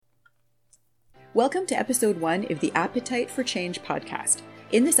Welcome to episode 1 of the Appetite for Change podcast.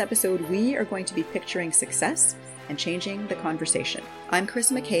 In this episode, we are going to be picturing success and changing the conversation. I'm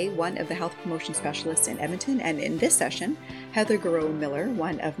Chris McKay, one of the health promotion specialists in Edmonton, and in this session, Heather Garreau-Miller,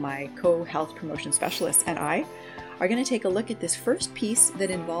 one of my co-health promotion specialists, and I are going to take a look at this first piece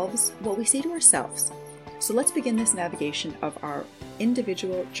that involves what we say to ourselves. So let's begin this navigation of our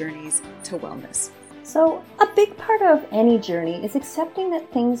individual journeys to wellness. So a big part of any journey is accepting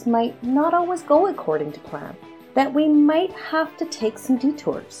that things might not always go according to plan, that we might have to take some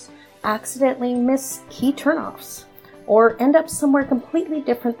detours, accidentally miss key turnoffs, or end up somewhere completely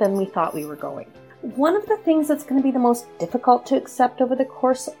different than we thought we were going. One of the things that's going to be the most difficult to accept over the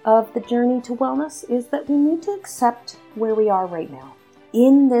course of the journey to wellness is that we need to accept where we are right now,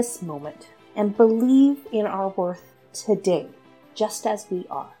 in this moment, and believe in our worth today, just as we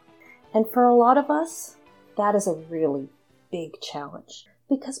are. And for a lot of us, that is a really big challenge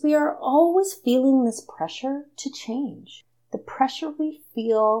because we are always feeling this pressure to change. The pressure we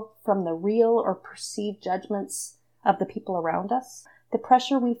feel from the real or perceived judgments of the people around us, the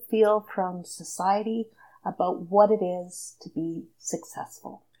pressure we feel from society about what it is to be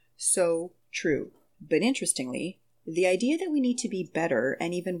successful. So true. But interestingly, the idea that we need to be better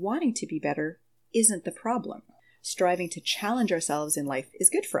and even wanting to be better isn't the problem. Striving to challenge ourselves in life is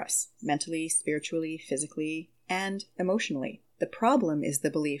good for us, mentally, spiritually, physically, and emotionally. The problem is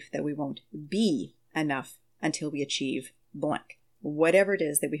the belief that we won't be enough until we achieve blank, whatever it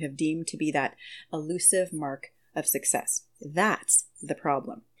is that we have deemed to be that elusive mark of success. That's the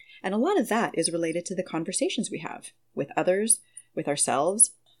problem. And a lot of that is related to the conversations we have with others, with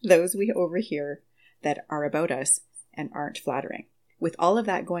ourselves, those we overhear that are about us and aren't flattering. With all of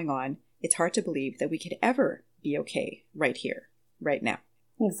that going on, it's hard to believe that we could ever be okay right here, right now.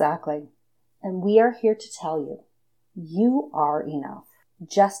 Exactly. And we are here to tell you, you are enough.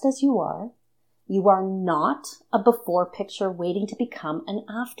 Just as you are not a before picture waiting to become an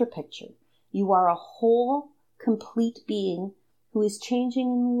after picture. You are a whole, complete being who is changing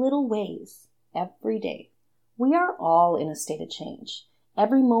in little ways every day. We are all in a state of change,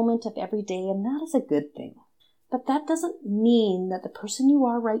 every moment of every day, and that is a good thing. But that doesn't mean that the person you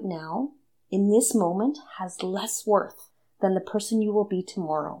are right now, in this moment, has less worth than the person you will be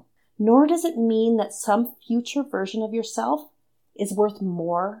tomorrow. Nor does it mean that some future version of yourself is worth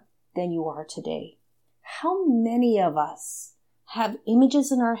more than you are today. How many of us have images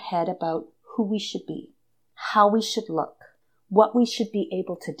in our head about who we should be, how we should look, what we should be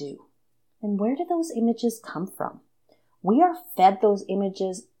able to do? And where do those images come from? We are fed those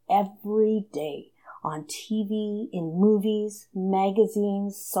images every day on TV, in movies,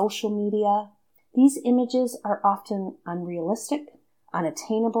 magazines, social media. These images are often unrealistic,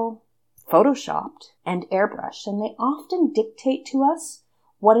 unattainable, photoshopped, and airbrushed, and they often dictate to us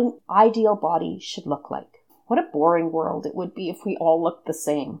what an ideal body should look like. What a boring world it would be if we all looked the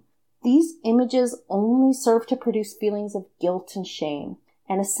same. These images only serve to produce feelings of guilt and shame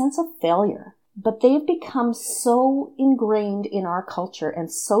and a sense of failure, but they have become so ingrained in our culture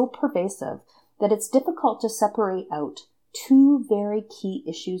and so pervasive that it's difficult to separate out two very key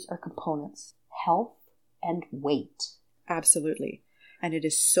issues or components, health and weight. Absolutely. And it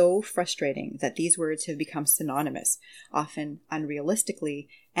is so frustrating that these words have become synonymous, often unrealistically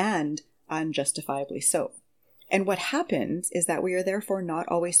and unjustifiably so. And what happens is that we are therefore not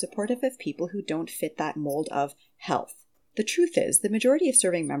always supportive of people who don't fit that mold of health. The truth is, the majority of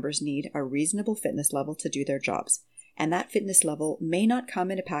serving members need a reasonable fitness level to do their jobs. And that fitness level may not come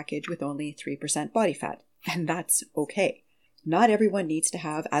in a package with only 3% body fat. And that's okay. Not everyone needs to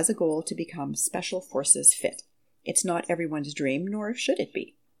have as a goal to become special forces fit. It's not everyone's dream, nor should it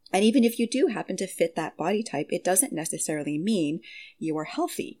be. And even if you do happen to fit that body type, it doesn't necessarily mean you are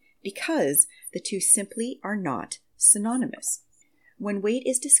healthy, because the two simply are not synonymous. When weight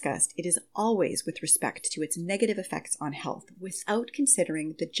is discussed, it is always with respect to its negative effects on health, without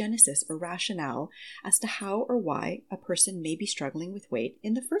considering the genesis or rationale as to how or why a person may be struggling with weight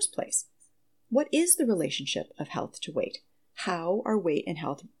in the first place. What is the relationship of health to weight? How are weight and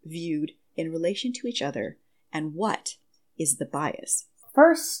health viewed in relation to each other? And what is the bias?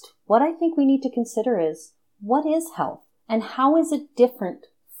 First, what I think we need to consider is, what is health? And how is it different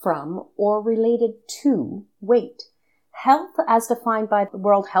from or related to weight? Health, as defined by the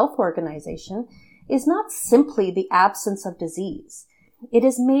World Health Organization, is not simply the absence of disease. It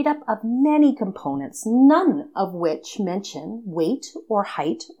is made up of many components, none of which mention weight or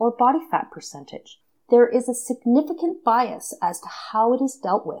height or body fat percentage. There is a significant bias as to how it is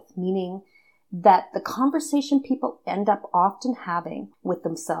dealt with, meaning that the conversation people end up often having with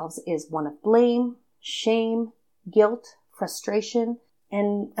themselves is one of blame, shame, guilt, frustration,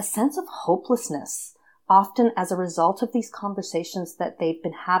 and a sense of hopelessness, often as a result of these conversations that they've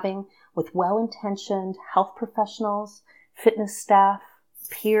been having with well-intentioned health professionals, fitness staff,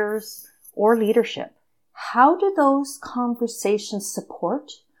 peers, or leadership. How do those conversations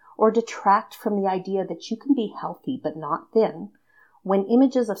support or detract from the idea that you can be healthy but not thin when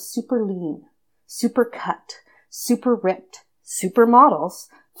images of super lean, super cut, super ripped, supermodels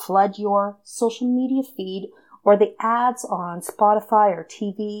flood your social media feed or the ads on Spotify or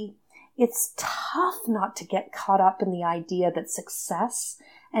TV? It's tough not to get caught up in the idea that success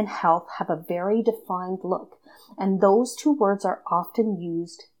and health have a very defined look, and those two words are often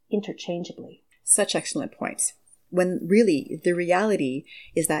used interchangeably. Such excellent points. When really the reality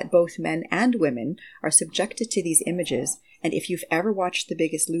is that both men and women are subjected to these images, and if you've ever watched The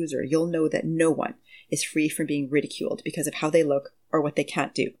Biggest Loser, you'll know that no one is free from being ridiculed because of how they look or what they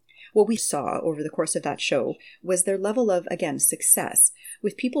can't do. What we saw over the course of that show was their level of, again, success,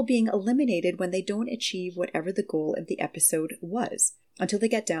 with people being eliminated when they don't achieve whatever the goal of the episode was, until they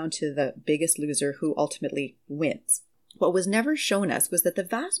get down to the biggest loser who ultimately wins. What was never shown us was that the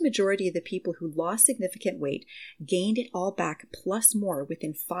vast majority of the people who lost significant weight gained it all back plus more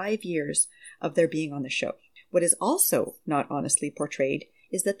within 5 years of their being on the show. What is also not honestly portrayed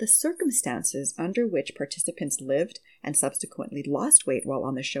is that the circumstances under which participants lived and subsequently lost weight while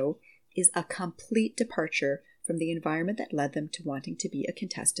on the show is a complete departure from the environment that led them to wanting to be a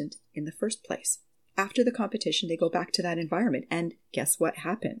contestant in the first place. After the competition, they go back to that environment, and guess what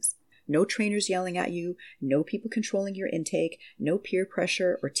happens? No trainers yelling at you, no people controlling your intake, no peer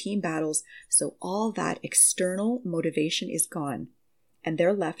pressure or team battles, so all that external motivation is gone, and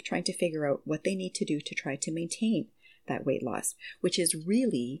they're left trying to figure out what they need to do to try to maintain that weight loss, which is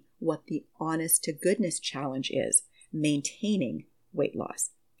really what the honest to goodness challenge is, maintaining weight loss.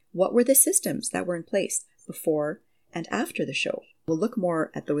 What were the systems that were in place before and after the show? We'll look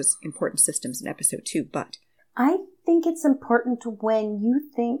more at those important systems in episode 2, but I think it's important when you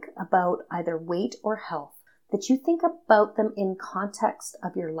think about either weight or health, that you think about them in context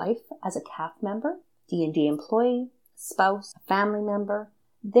of your life as a CAF member, D&D employee, spouse, family member.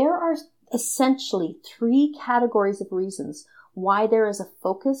 There are essentially 3 categories of reasons why there is a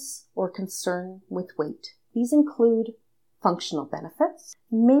focus or concern with weight. These include functional benefits.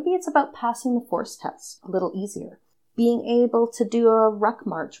 Maybe it's about passing the force test a little easier, being able to do a ruck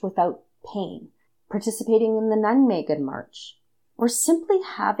march without pain, participating in the Nijmegen March, or simply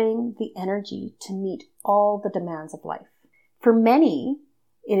having the energy to meet all the demands of life. For many,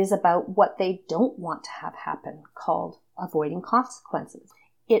 it is about what they don't want to have happen, called avoiding consequences.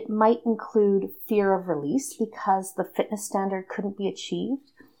 It might include fear of release because the fitness standard couldn't be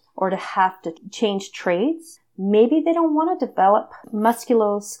achieved, or to have to change trades. Maybe they don't want to develop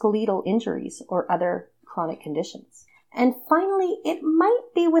musculoskeletal injuries or other chronic conditions. And finally, it might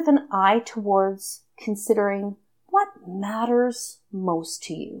be with an eye towards considering what matters most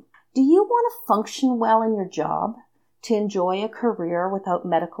to you. Do you want to function well in your job, to enjoy a career without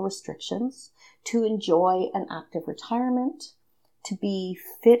medical restrictions, to enjoy an active retirement, to be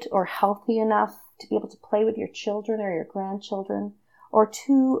fit or healthy enough to be able to play with your children or your grandchildren, or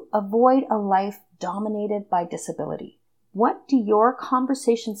to avoid a life dominated by disability? What do your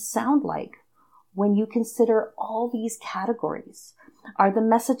conversations sound like when you consider all these categories? Are the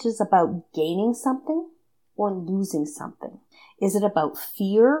messages about gaining something or losing something? Is it about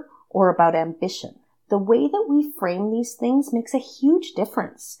fear or about ambition? The way that we frame these things makes a huge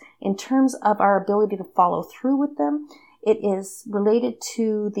difference in terms of our ability to follow through with them. It is related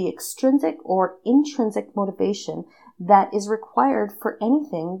to the extrinsic or intrinsic motivation that is required for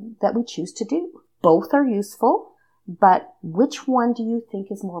anything that we choose to do. Both are useful, but which one do you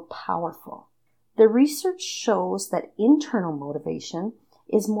think is more powerful? The research shows that internal motivation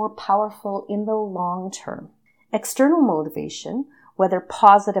is more powerful in the long term. External motivation, whether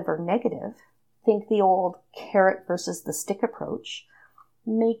positive or negative, think the old carrot versus the stick approach,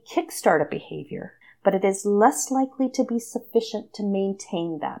 may kickstart a behavior, but it is less likely to be sufficient to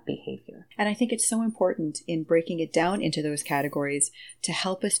maintain that behavior. And I think it's so important in breaking it down into those categories to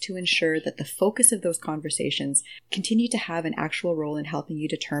help us to ensure that the focus of those conversations continue to have an actual role in helping you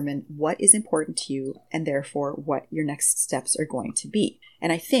determine what is important to you and therefore what your next steps are going to be.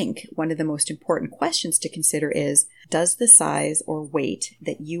 And I think one of the most important questions to consider is, does the size or weight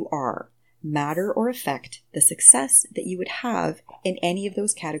that you are matter or affect the success that you would have in any of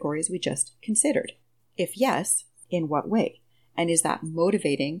those categories we just considered? If yes, in what way? And is that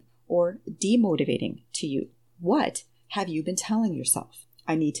motivating or demotivating to you? What have you been telling yourself?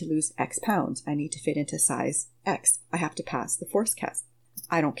 I need to lose X pounds. I need to fit into size X. I have to pass the force test.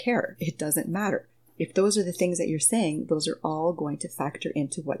 I don't care. It doesn't matter. If those are the things that you're saying, those are all going to factor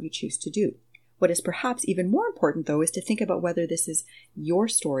into what you choose to do. What is perhaps even more important, though, is to think about whether this is your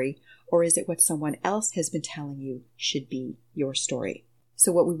story or is it what someone else has been telling you should be your story.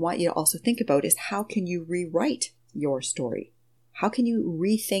 So what we want you to also think about is how can you rewrite your story? How can you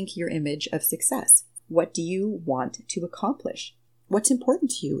rethink your image of success? What do you want to accomplish? What's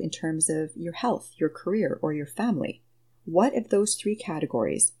important to you in terms of your health, your career, or your family? What of those 3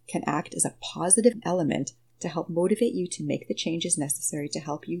 categories can act as a positive element to help motivate you to make the changes necessary to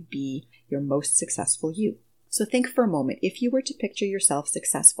help you be your most successful you? So think for a moment, if you were to picture yourself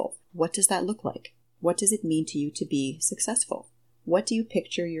successful, what does that look like? What does it mean to you to be successful? What do you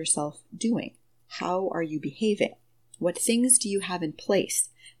picture yourself doing? How are you behaving? What things do you have in place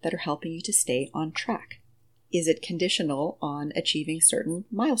that are helping you to stay on track? Is it conditional on achieving certain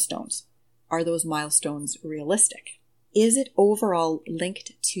milestones? Are those milestones realistic? Is it overall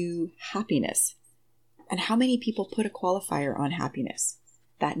linked to happiness? And how many people put a qualifier on happiness?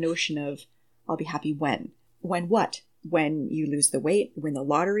 That notion of, I'll be happy when? When what? When you lose the weight, win the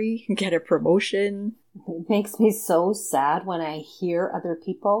lottery, get a promotion? It makes me so sad when I hear other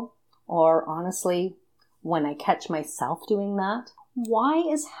people, or honestly, when I catch myself doing that. Why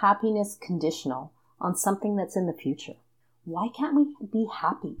is happiness conditional on something that's in the future? Why can't we be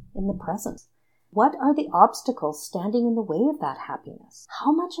happy in the present? What are the obstacles standing in the way of that happiness?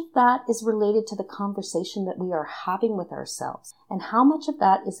 How much of that is related to the conversation that we are having with ourselves? And how much of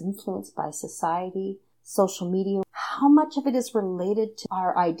that is influenced by society, social media? How much of it is related to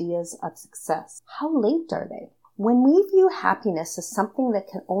our ideas of success? How linked are they? When we view happiness as something that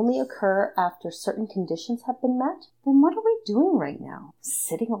can only occur after certain conditions have been met, then what are we doing right now?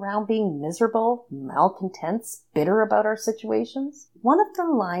 Sitting around being miserable, malcontents, bitter about our situations? One of the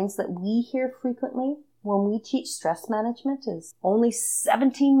lines that we hear frequently when we teach stress management is, only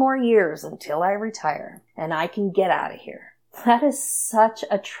 17 more years until I retire and I can get out of here. That is such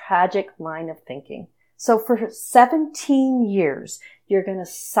a tragic line of thinking. So for 17 years, you're going to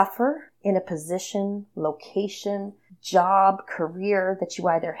suffer in a position, location, job, career that you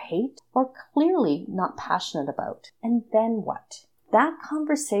either hate or clearly not passionate about. And then what? That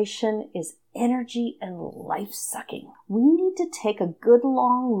conversation is energy and life-sucking. We need to take a good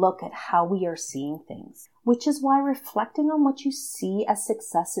long look at how we are seeing things, which is why reflecting on what you see as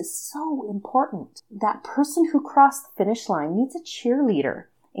success is so important. That person who crossed the finish line needs a cheerleader,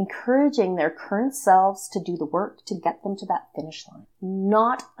 encouraging their current selves to do the work to get them to that finish line.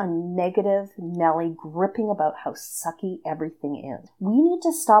 Not a negative Nelly gripping about how sucky everything is. We need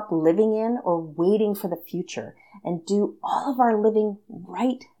to stop living in or waiting for the future and do all of our living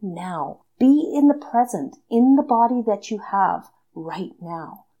right now. Be in the present, in the body that you have right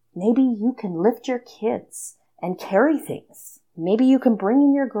now. Maybe you can lift your kids and carry things. Maybe you can bring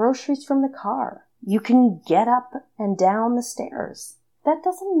in your groceries from the car. You can get up and down the stairs. That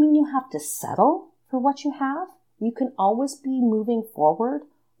doesn't mean you have to settle for what you have. You can always be moving forward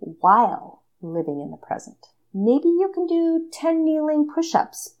while living in the present. Maybe you can do 10 kneeling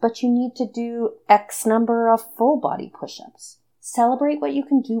push-ups, but you need to do X number of full body push-ups. Celebrate what you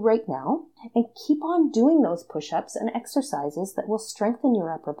can do right now and keep on doing those push-ups and exercises that will strengthen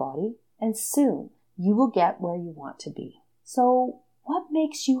your upper body, and soon you will get where you want to be. So what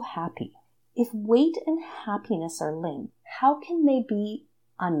makes you happy? If weight and happiness are linked, how can they be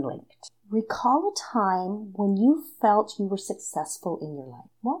unlinked? Recall a time when you felt you were successful in your life.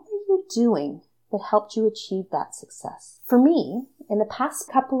 What were you doing that helped you achieve that success? For me, in the past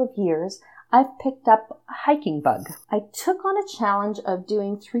couple of years, I've picked up a hiking bug. I took on a challenge of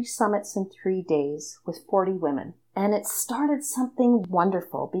doing 3 summits in 3 days with 40 women. And it started something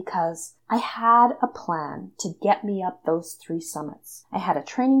wonderful because I had a plan to get me up those 3 summits. I had a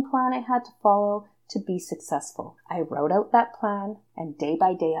training plan I had to follow to be successful. I wrote out that plan, and day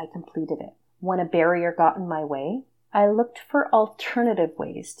by day I completed it. When a barrier got in my way, I looked for alternative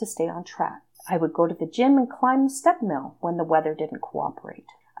ways to stay on track. I would go to the gym and climb the step mill when the weather didn't cooperate.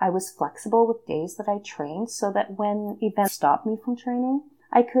 I was flexible with days that I trained so that when events stopped me from training,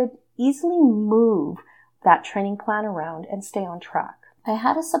 I could easily move that training plan around and stay on track. I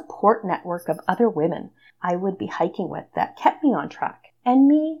had a support network of other women I would be hiking with that kept me on track, and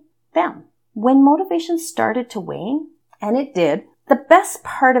me, them. When motivation started to wane, and it did, the best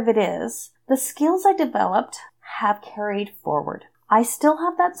part of it is the skills I developed have carried forward. I still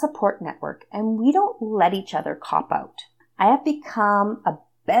have that support network, and we don't let each other cop out. I have become a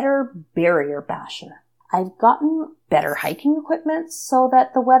better barrier basher. I've gotten better hiking equipment so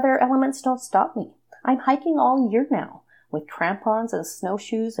that the weather elements don't stop me. I'm hiking all year now with crampons and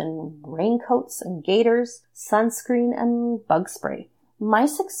snowshoes and raincoats and gaiters, sunscreen and bug spray. My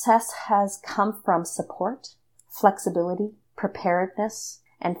success has come from support, flexibility, preparedness,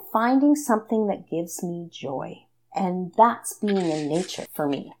 and finding something that gives me joy. And that's being in nature for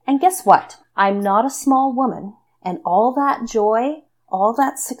me. And guess what? I'm not a small woman, and all that joy, all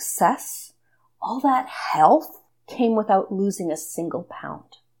that success, all that health came without losing a single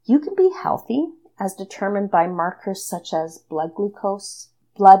pound. You can be healthy as determined by markers such as blood glucose,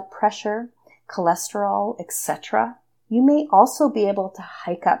 blood pressure, cholesterol, etc. You may also be able to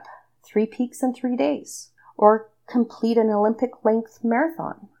hike up 3 peaks in 3 days, or complete an Olympic-length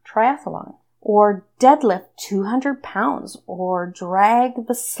marathon, triathlon, or deadlift 200 pounds, or drag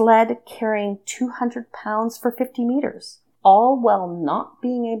the sled carrying 200 pounds for 50 meters, all while not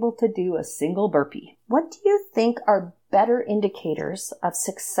being able to do a single burpee. What do you think are better indicators of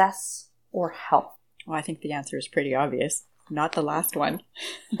success or health? Well, I think the answer is pretty obvious. Not the last one.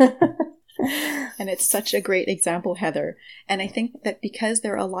 And it's such a great example, Heather. And I think that because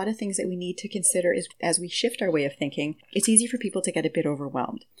there are a lot of things that we need to consider as we shift our way of thinking, it's easy for people to get a bit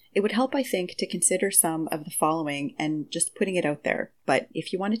overwhelmed. It would help, I think, to consider some of the following and just putting it out there. But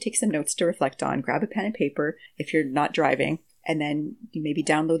if you want to take some notes to reflect on, grab a pen and paper if you're not driving, and then you maybe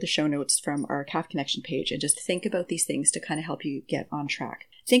download the show notes from our Calf Connection page and just think about these things to kind of help you get on track.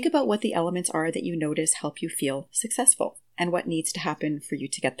 Think about what the elements are that you notice help you feel successful and what needs to happen for you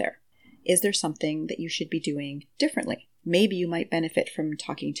to get there. Is there something that you should be doing differently? Maybe you might benefit from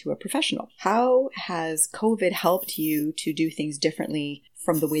talking to a professional. How has COVID helped you to do things differently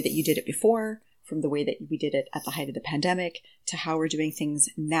from the way that you did it before, from the way that we did it at the height of the pandemic, to how we're doing things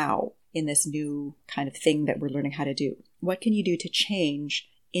now in this new kind of thing that we're learning how to do? What can you do to change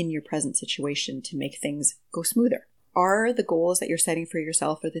in your present situation to make things go smoother? Are the goals that you're setting for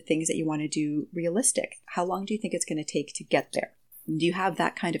yourself or the things that you want to do realistic? How long do you think it's going to take to get there? Do you have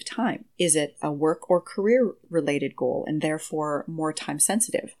that kind of time? Is it a work or career related goal and therefore more time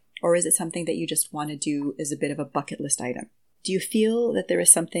sensitive? Or is it something that you just want to do as a bit of a bucket list item? Do you feel that there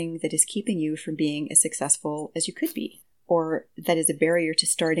is something that is keeping you from being as successful as you could be? Or that is a barrier to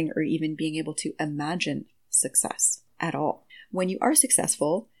starting or even being able to imagine success at all? When you are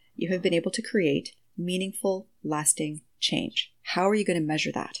successful, you have been able to create meaningful, lasting change. How are you going to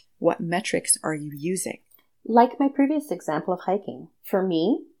measure that? What metrics are you using? Like my previous example of hiking, for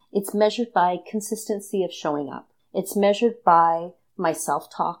me, it's measured by consistency of showing up. It's measured by my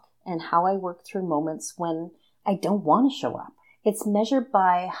self-talk and how I work through moments when I don't want to show up. It's measured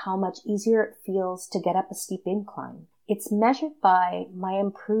by how much easier it feels to get up a steep incline. It's measured by my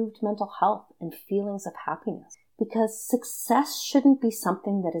improved mental health and feelings of happiness. Because success shouldn't be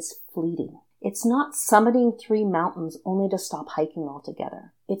something that is fleeting. It's not summiting 3 mountains only to stop hiking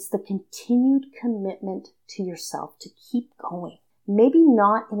altogether. It's the continued commitment to yourself to keep going. Maybe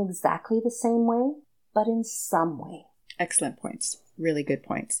not in exactly the same way, but in some way. Excellent points. Really good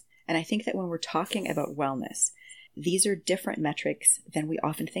points. And I think that when we're talking about wellness, these are different metrics than we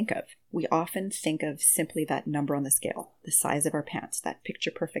often think of. We often think of simply that number on the scale, the size of our pants, that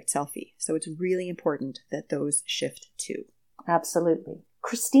picture-perfect selfie. So it's really important that those shift too. Absolutely.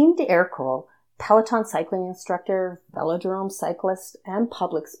 Christine D'Ercole, Peloton cycling instructor, velodrome cyclist, and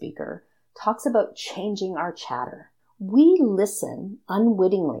public speaker, talks about changing our chatter. We listen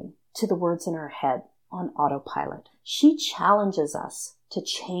unwittingly to the words in our head on autopilot. She challenges us to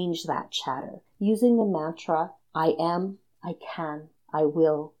change that chatter using the mantra, I am, I can, I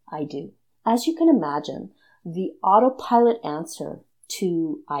will, I do. As you can imagine, the autopilot answer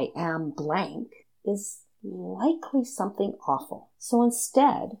to I am blank is likely something awful. So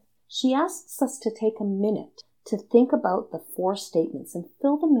instead, she asks us to take a minute to think about the 4 statements and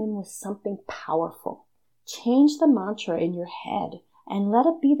fill them in with something powerful. Change the mantra in your head and let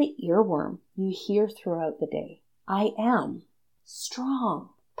it be the earworm you hear throughout the day. I am strong,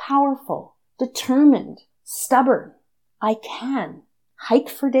 powerful, determined, stubborn. I can hike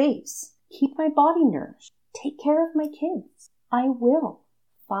for days, keep my body nourished, take care of my kids. I will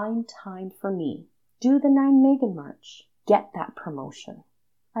find time for me. Do the 9 Megan March. Get that promotion.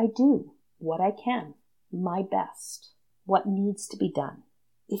 I do what I can, my best, what needs to be done.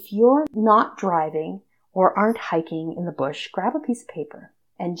 If you're not driving or aren't hiking in the bush, grab a piece of paper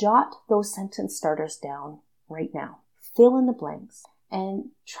and jot those sentence starters down right now. Fill in the blanks and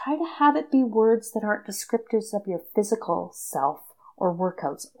try to have it be words that aren't descriptors of your physical self or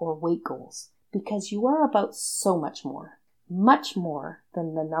workouts or weight goals, because you are about so much more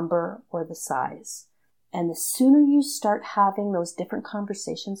than the number or the size. And the sooner you start having those different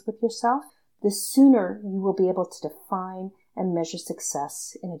conversations with yourself, the sooner you will be able to define and measure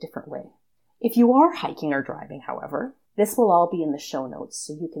success in a different way. If you are hiking or driving, however, this will all be in the show notes,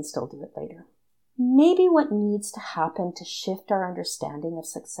 so you can still do it later. Maybe what needs to happen to shift our understanding of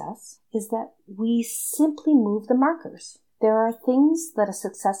success is that we simply move the markers. There are things that a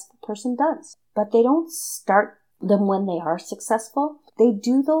successful person does, but they don't start them when they are successful. They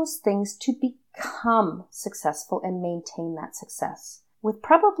do those things to become successful and maintain that success, with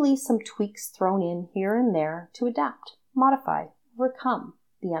probably some tweaks thrown in here and there to adapt, modify, overcome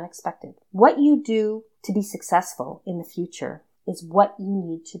the unexpected. What you do to be successful in the future is what you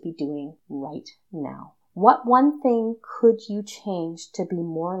need to be doing right now. What one thing could you change to be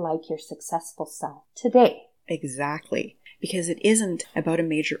more like your successful self today? Exactly. Because it isn't about a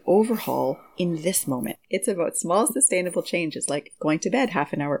major overhaul in this moment. It's about small sustainable changes like going to bed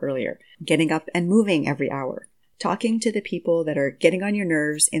half an hour earlier, getting up and moving every hour, talking to the people that are getting on your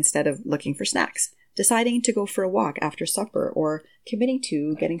nerves instead of looking for snacks, deciding to go for a walk after supper, or committing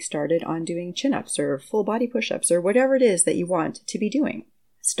to getting started on doing chin-ups or full body push-ups or whatever it is that you want to be doing.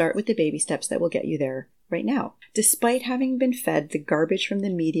 Start with the baby steps that will get you there right now. Despite having been fed the garbage from the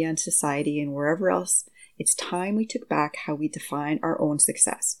media and society and wherever else, it's time we took back how we define our own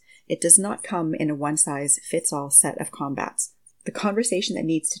success. It does not come in a one-size-fits-all set of combats. The conversation that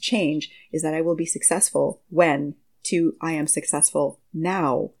needs to change is that I will be successful when to I am successful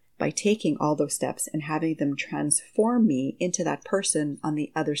now, by taking all those steps and having them transform me into that person on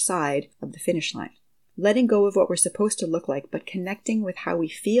the other side of the finish line. Letting go of what we're supposed to look like, but connecting with how we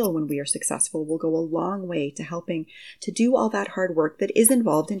feel when we are successful will go a long way to helping to do all that hard work that is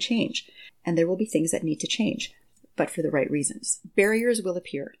involved in change. And there will be things that need to change, but for the right reasons. Barriers will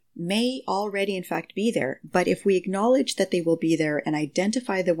appear, may already in fact be there, but if we acknowledge that they will be there and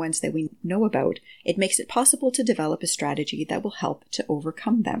identify the ones that we know about, it makes it possible to develop a strategy that will help to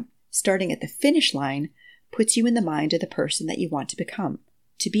overcome them. Starting at the finish line puts you in the mind of the person that you want to become.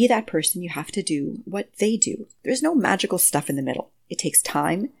 To be that person, you have to do what they do. There's no magical stuff in the middle. It takes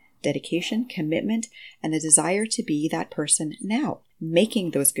time, dedication, commitment, and a desire to be that person now.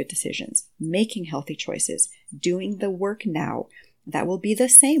 Making those good decisions, making healthy choices, doing the work now. That will be the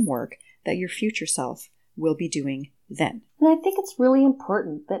same work that your future self will be doing then. And I think it's really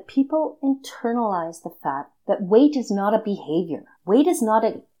important that people internalize the fact that weight is not a behavior. Weight is not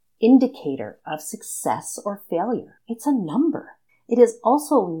an indicator of success or failure. It's a number. It is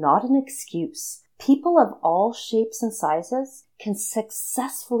also not an excuse. People of all shapes and sizes can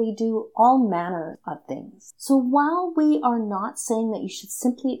successfully do all manner of things. So while we are not saying that you should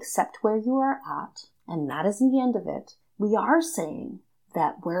simply accept where you are at, and that isn't the end of it, we are saying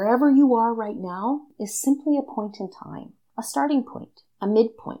that wherever you are right now is simply a point in time, a starting point, a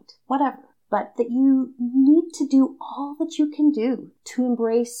midpoint, whatever. But that you need to do all that you can do to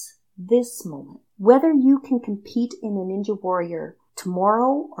embrace this moment. Whether you can compete in a Ninja Warrior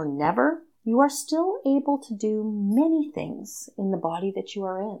tomorrow or never, you are still able to do many things in the body that you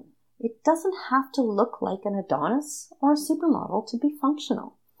are in. It doesn't have to look like an Adonis or a supermodel to be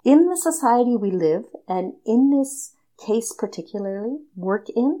functional. In the society we live, and in this case particularly, work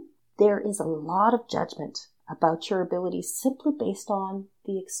in, there is a lot of judgment about your abilities simply based on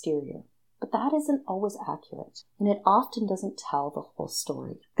the exterior. But that isn't always accurate, and it often doesn't tell the whole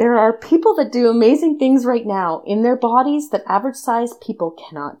story. There are people that do amazing things right now in their bodies that average-sized people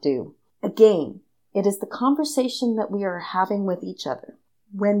cannot do. Again, it is the conversation that we are having with each other.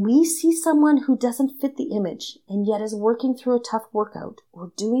 When we see someone who doesn't fit the image and yet is working through a tough workout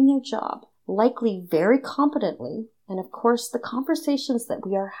or doing their job, likely very competently, and of course the conversations that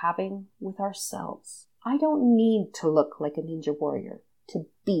we are having with ourselves. I don't need to look like a Ninja Warrior to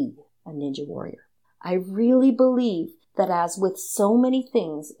be a Ninja Warrior. I really believe that as with so many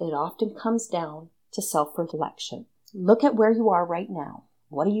things, it often comes down to self-reflection. Look at where you are right now.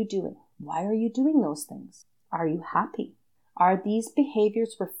 What are you doing? Why are you doing those things? Are you happy? Are these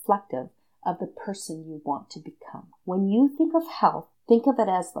behaviors reflective of the person you want to become? When you think of health, think of it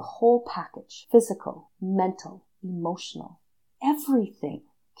as the whole package. Physical, mental, emotional, everything.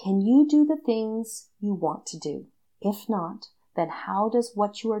 Can you do the things you want to do? If not, then how does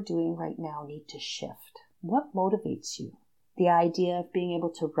what you are doing right now need to shift? What motivates you? The idea of being able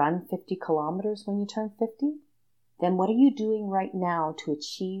to run 50 kilometers when you turn 50? Then what are you doing right now to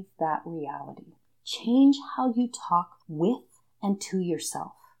achieve that reality? Change how you talk with and to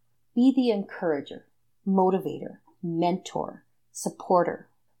yourself. Be the encourager, motivator, mentor, supporter,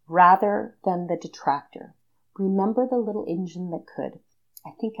 rather than the detractor. Remember the little engine that could. I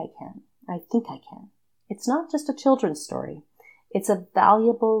think I can. I think I can. It's not just a children's story. It's a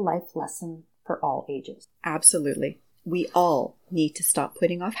valuable life lesson for all ages. Absolutely. We all need to stop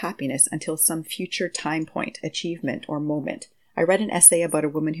putting off happiness until some future time point, achievement, or moment. I read an essay about a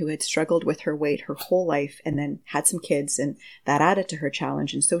woman who had struggled with her weight her whole life and then had some kids, and that added to her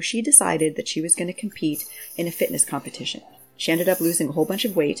challenge. And so she decided that she was going to compete in a fitness competition. She ended up losing a whole bunch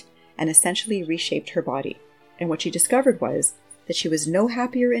of weight and essentially reshaped her body. And what she discovered was that she was no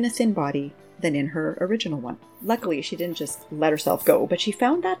happier in a thin body than in her original one. Luckily, she didn't just let herself go, but she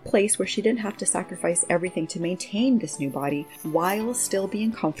found that place where she didn't have to sacrifice everything to maintain this new body while still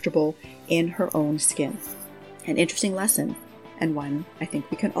being comfortable in her own skin. An interesting lesson, and one I think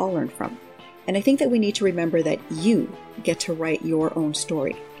we can all learn from. And I think that we need to remember that you get to write your own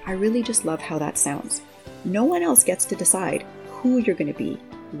story. I really just love how that sounds. No one else gets to decide who you're going to be,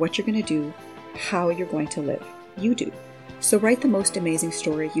 what you're going to do, how you're going to live. You do. So write the most amazing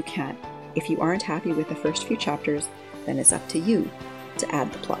story you can. If you aren't happy with the first few chapters, then it's up to you to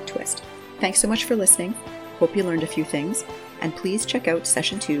add the plot twist. Thanks so much for listening. Hope you learned a few things. And please check out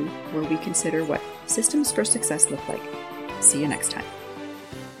session 2, where we consider what systems for success look like. See you next time.